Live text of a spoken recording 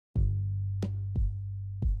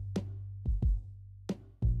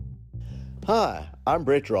Hi, I'm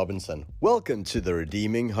Brett Robinson. Welcome to the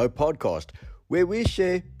Redeeming Hope Podcast, where we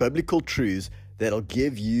share biblical truths that'll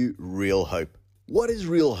give you real hope. What is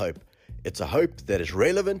real hope? It's a hope that is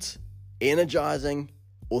relevant, energizing,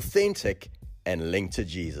 authentic, and linked to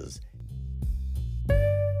Jesus.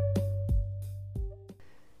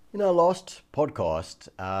 In our last podcast,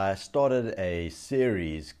 I started a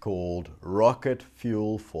series called Rocket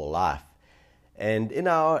Fuel for Life. And in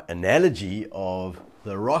our analogy of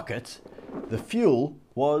the rocket, the fuel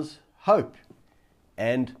was hope,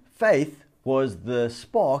 and faith was the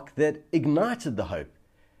spark that ignited the hope.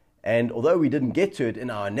 And although we didn't get to it in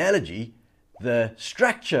our analogy, the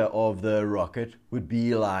structure of the rocket would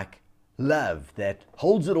be like love that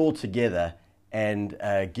holds it all together and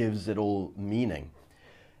gives it all meaning.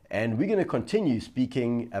 And we're going to continue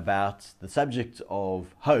speaking about the subject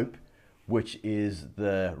of hope, which is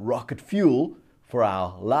the rocket fuel for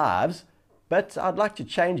our lives. But I'd like to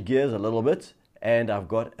change gears a little bit, and I've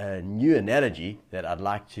got a new analogy that I'd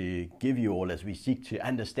like to give you all as we seek to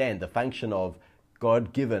understand the function of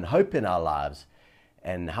God-given hope in our lives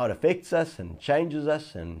and how it affects us and changes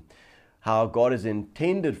us and how God is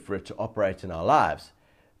intended for it to operate in our lives.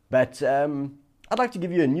 But I'd like to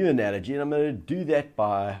give you a new analogy, and I'm going to do that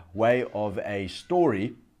by way of a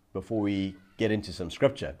story before we get into some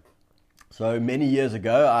scripture. So many years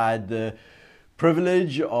ago, I had the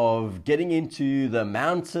privilege of getting into the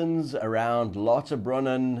mountains around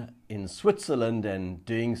Lauterbrunnen in Switzerland and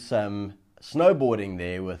doing some snowboarding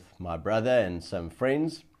there with my brother and some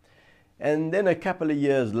friends. And then a couple of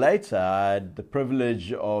years later, I had the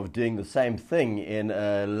privilege of doing the same thing in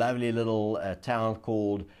a lovely little town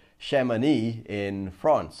called Chamonix in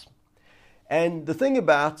France. And the thing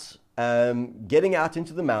about getting out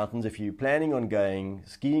into the mountains, if you're planning on going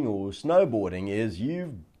skiing or snowboarding, is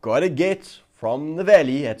you've got to get from the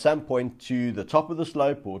valley at some point to the top of the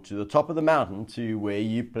slope or to the top of the mountain to where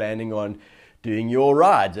you're planning on doing your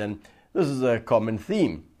rides. And this is a common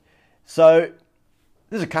theme. So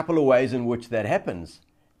there's a couple of ways in which that happens.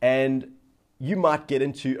 And you might get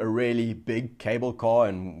into a really big cable car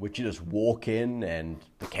in which you just walk in and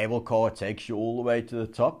the cable car takes you all the way to the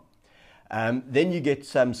top. Then you get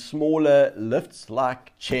some smaller lifts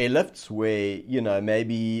like chair lifts where,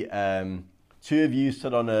 maybe two of you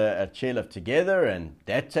sit on a chairlift together and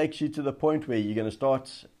that takes you to the point where you're going to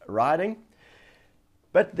start riding.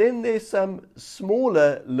 But then there's some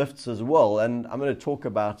smaller lifts as well, and I'm going to talk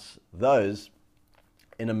about those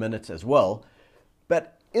in a minute as well.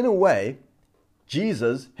 But in a way,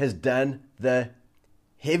 Jesus has done the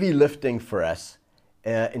heavy lifting for us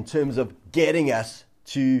in terms of getting us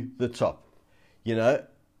to the top.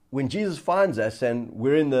 When Jesus finds us and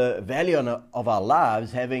we're in the valley of our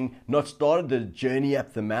lives, having not started the journey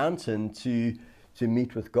up the mountain to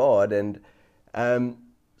meet with God, and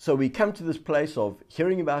so we come to this place of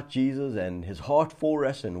hearing about Jesus and his heart for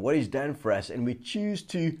us and what he's done for us, and we choose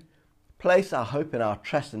to place our hope and our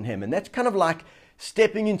trust in him. And that's kind of like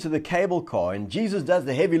stepping into the cable car, and Jesus does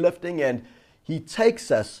the heavy lifting and he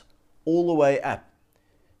takes us all the way up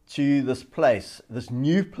to this place, this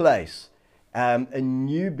new place, a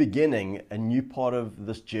new beginning, a new part of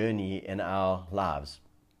this journey in our lives.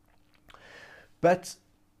 But,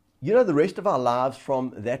 the rest of our lives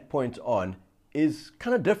from that point on is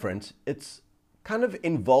kind of different. It's kind of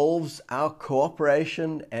involves our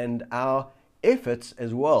cooperation and our efforts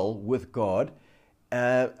as well with God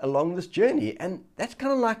along this journey. And that's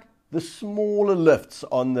kind of like the smaller lifts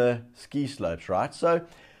on the ski slopes, right? So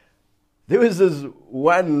there was this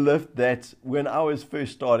one lift that when I was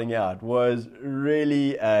first starting out was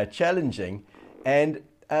really challenging, and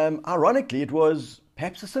ironically it was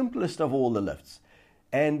perhaps the simplest of all the lifts,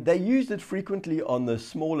 and they used it frequently on the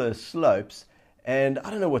smaller slopes, and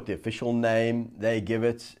I don't know what the official name they give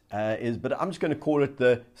it is, but I'm just going to call it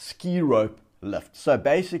the ski rope lift. So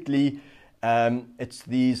basically it's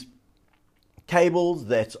these cables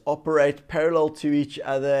that operate parallel to each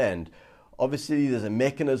other, and obviously there's a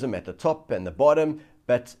mechanism at the top and the bottom,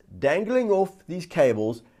 but dangling off these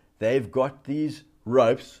cables, they've got these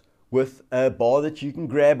ropes with a bar that you can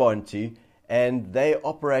grab onto, and they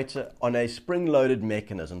operate on a spring-loaded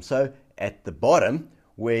mechanism. So at the bottom,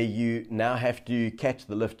 where you now have to catch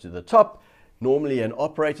the lift to the top, normally an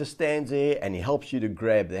operator stands there and he helps you to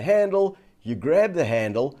grab the handle. You grab the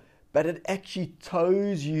handle, but it actually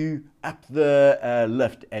tows you up the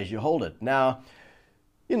lift as you hold it. Now,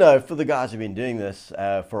 for the guys who've been doing this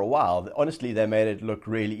for a while, honestly, they made it look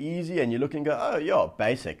really easy, and you look and go, oh, yeah,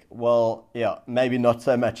 basic. Well, yeah, maybe not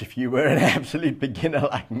so much if you were an absolute beginner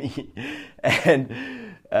like me.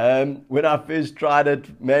 And When I first tried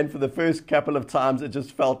it, man, for the first couple of times, it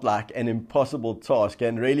just felt like an impossible task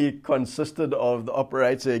and really consisted of the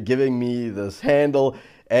operator giving me this handle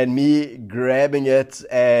and me grabbing it.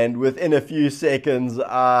 And within a few seconds,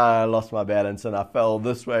 I lost my balance and I fell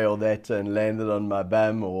this way or that and landed on my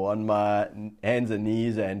bum or on my hands and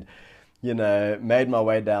knees and made my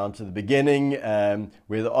way down to the beginning,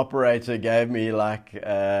 where the operator gave me like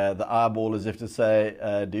the eyeball as if to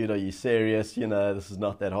say, dude, are you serious? This is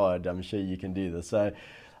not that hard. I'm sure you can do this. So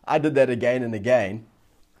I did that again and again.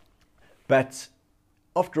 But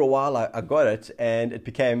after a while, I got it, and it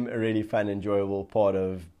became a really fun, enjoyable part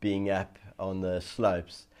of being up on the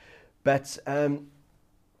slopes. But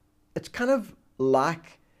it's kind of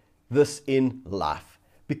like this in life,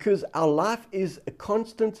 because our life is a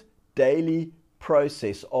constant daily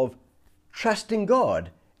process of trusting God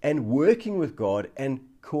and working with God and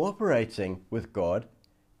cooperating with God,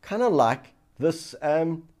 kind of like this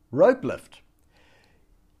rope lift.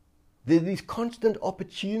 There are these constant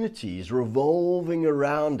opportunities revolving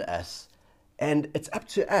around us, and it's up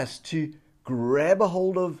to us to grab a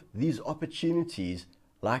hold of these opportunities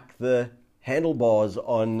like the handlebars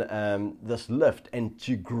on this lift, and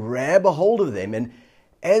to grab a hold of them. And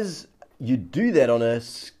as you do that on a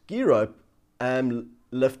ski rope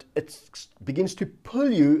lift, it begins to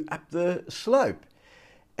pull you up the slope.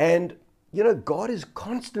 And, God is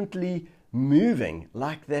constantly moving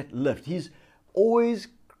like that lift. He's always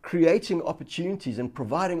creating opportunities and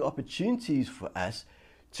providing opportunities for us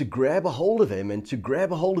to grab a hold of Him and to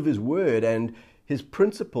grab a hold of His Word and His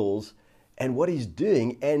principles and what He's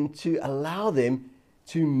doing, and to allow them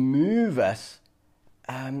to move us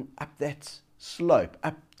up that slope,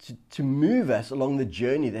 up to move us along the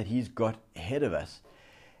journey that He's got ahead of us.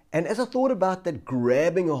 And as I thought about that,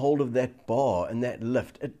 grabbing a hold of that bar and that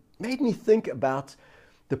lift, it made me think about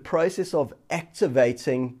the process of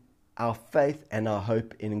activating our faith and our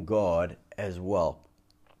hope in God as well.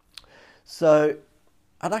 So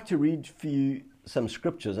I'd like to read for you some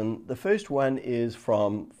scriptures, and the first one is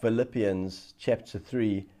from Philippians chapter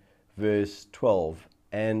 3, verse 12,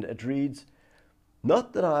 and it reads,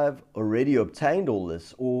 "Not that I've already obtained all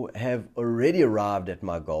this or have already arrived at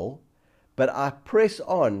my goal, but I press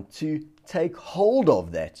on to take hold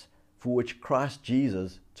of that for which Christ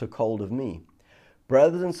Jesus took hold of me.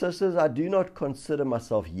 Brothers and sisters, I do not consider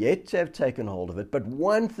myself yet to have taken hold of it, but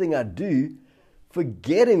one thing I do,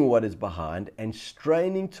 forgetting what is behind and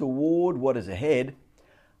straining toward what is ahead,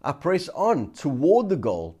 I press on toward the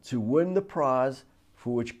goal to win the prize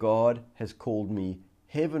for which God has called me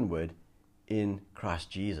heavenward in Christ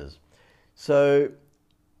Jesus." So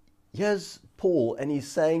here's Paul, and he's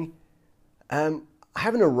saying, I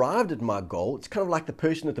haven't arrived at my goal. It's kind of like the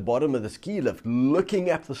person at the bottom of the ski lift looking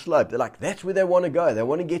up the slope. They're like, that's where they want to go. They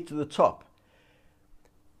want to get to the top.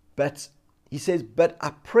 But he says, but I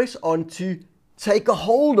press on to take a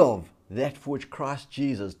hold of that for which Christ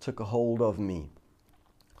Jesus took a hold of me.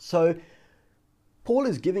 So Paul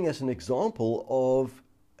is giving us an example of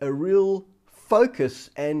a real focus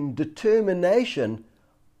and determination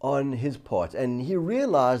on his part. And he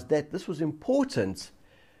realized that this was important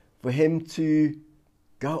for him to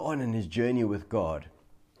go on in his journey with God.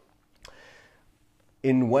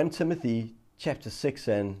 In 1 Timothy chapter 6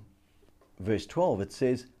 and verse 12, it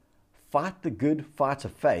says, "Fight the good fight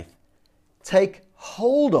of faith. Take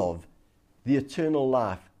hold of the eternal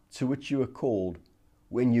life to which you were called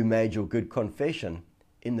when you made your good confession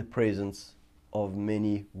in the presence of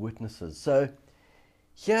many witnesses." So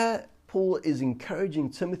here Paul is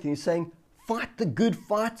encouraging Timothy. He's saying, fight the good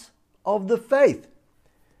fight of the faith.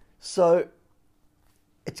 So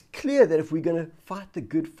it's clear that if we're going to fight the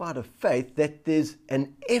good fight of faith, that there's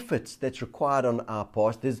an effort that's required on our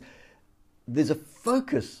part. There's a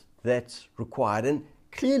focus that's required, and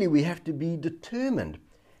clearly we have to be determined.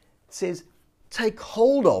 It says, take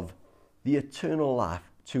hold of the eternal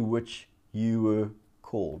life to which you were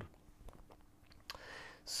called.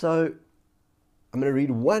 So I'm going to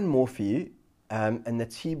read one more for you, and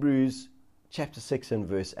that's Hebrews chapter 6 and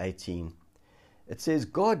verse 18. It says,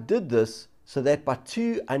 "God did this so that by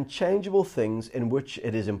two unchangeable things in which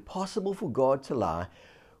it is impossible for God to lie,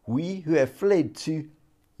 we who have fled to,"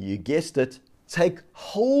 you guessed it, "take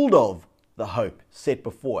hold of the hope set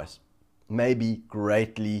before us, may be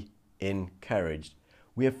greatly encouraged."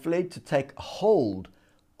 We have fled to take hold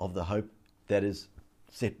of the hope that is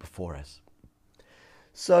set before us.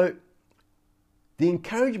 So the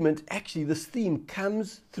encouragement, actually, this theme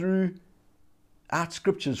comes through our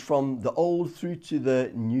scriptures from the Old through to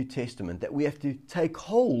the New Testament, that we have to take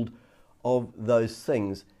hold of those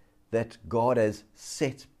things that God has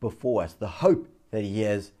set before us, the hope that He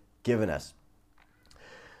has given us.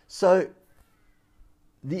 So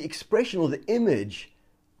the expression or the image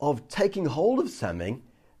of taking hold of something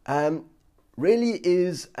really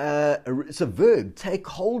is it's a verb, take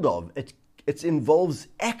hold of. It involves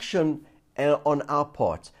action on our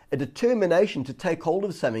part, a determination to take hold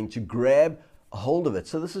of something, to grab a hold of it.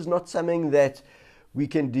 So this is not something that we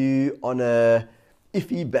can do on a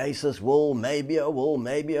iffy basis. Well, maybe I will,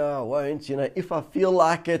 maybe I won't. If I feel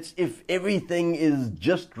like it, if everything is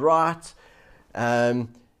just right.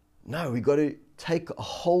 No, we got to take a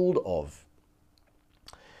hold of.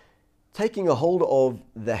 Taking a hold of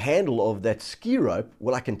the handle of that ski rope,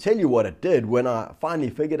 well, I can tell you what it did when I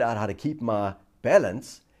finally figured out how to keep my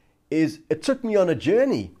balance, is it took me on a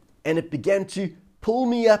journey and it began to pull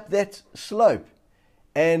me up that slope.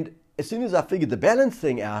 And as soon as I figured the balance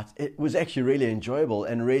thing out, it was actually really enjoyable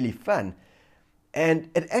and really fun.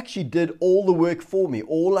 And it actually did all the work for me.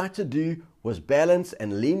 All I had to do was balance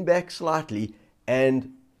and lean back slightly,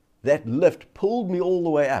 and that lift pulled me all the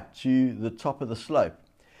way up to the top of the slope.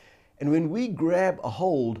 And when we grab a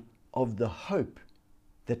hold of the hope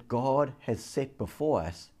that God has set before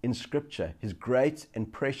us in Scripture, His great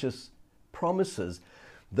and precious promises,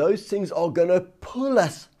 those things are going to pull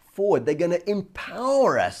us forward. They're going to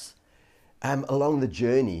empower us along the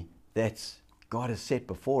journey that God has set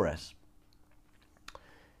before us.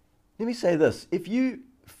 Let me say this. If you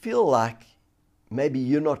feel like maybe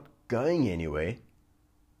you're not going anywhere,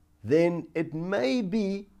 then it may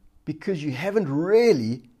be because you haven't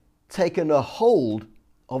really taken a hold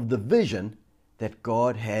of the vision that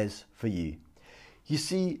God has for you. You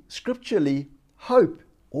see, scripturally, hope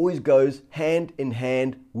always goes hand in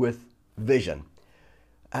hand with vision.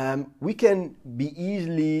 We can be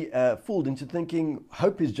easily fooled into thinking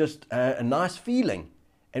hope is just a nice feeling.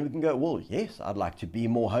 And we can go, well, yes, I'd like to be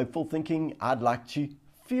more hopeful, thinking I'd like to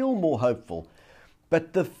feel more hopeful.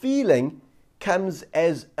 But the feeling comes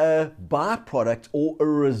as a byproduct or a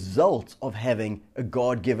result of having a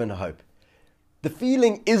God-given hope. The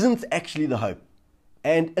feeling isn't actually the hope.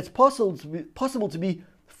 And it's possible to be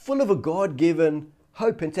full of a God-given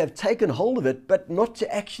hope and to have taken hold of it, but not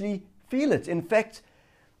to actually feel it. In fact,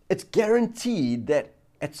 it's guaranteed that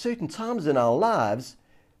at certain times in our lives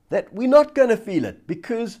that we're not going to feel it,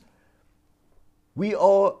 because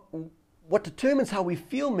what determines how we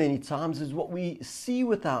feel many times is what we see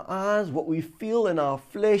with our eyes, what we feel in our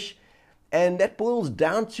flesh, and that boils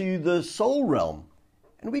down to the soul realm.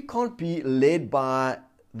 And we can't be led by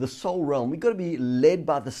the soul realm. We've got to be led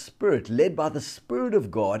by the Spirit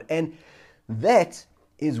of God. And that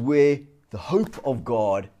is where the hope of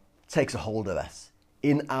God takes a hold of us,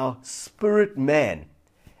 in our spirit man.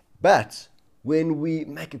 But when we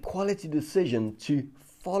make a quality decision to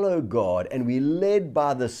follow God and we're led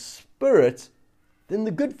by the Spirit, then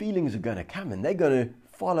the good feelings are going to come and they're going to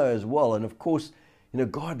follow as well. And of course,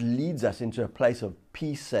 God leads us into a place of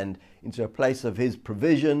peace and into a place of His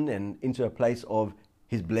provision and into a place of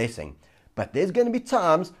His blessing. But there's going to be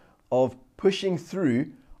times of pushing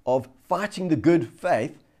through, of fighting the good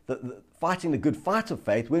faith, fighting the good fight of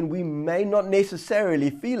faith, when we may not necessarily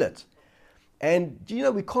feel it. And do you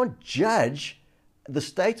know, we can't judge the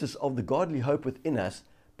status of the godly hope within us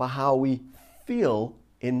by how we feel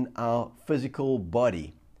in our physical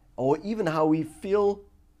body, or even how we feel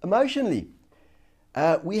emotionally.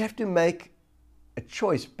 We have to make a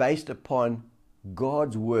choice based upon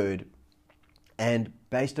God's word and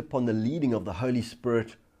based upon the leading of the Holy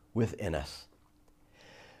Spirit within us.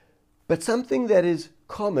 But something that is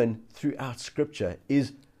common throughout Scripture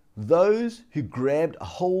is those who grabbed a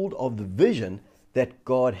hold of the vision that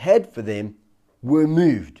God had for them were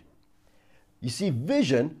moved. You see,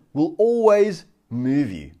 vision will always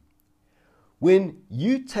move you. When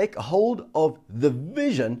you take a hold of the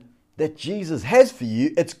vision that Jesus has for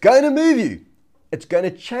you, it's going to move you. It's going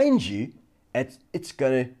to change you. It's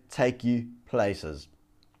going to take you places.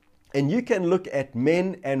 And you can look at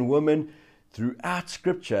men and women throughout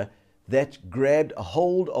Scripture that grabbed a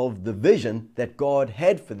hold of the vision that God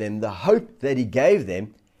had for them, the hope that He gave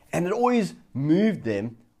them, and it always moved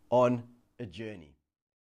them on a journey.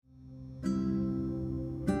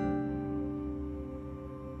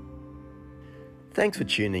 Thanks for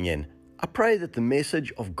tuning in. I pray that the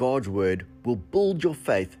message of God's Word will build your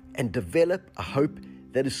faith and develop a hope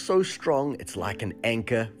that is so strong it's like an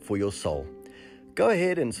anchor for your soul. Go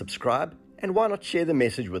ahead and subscribe, and why not share the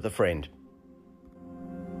message with a friend?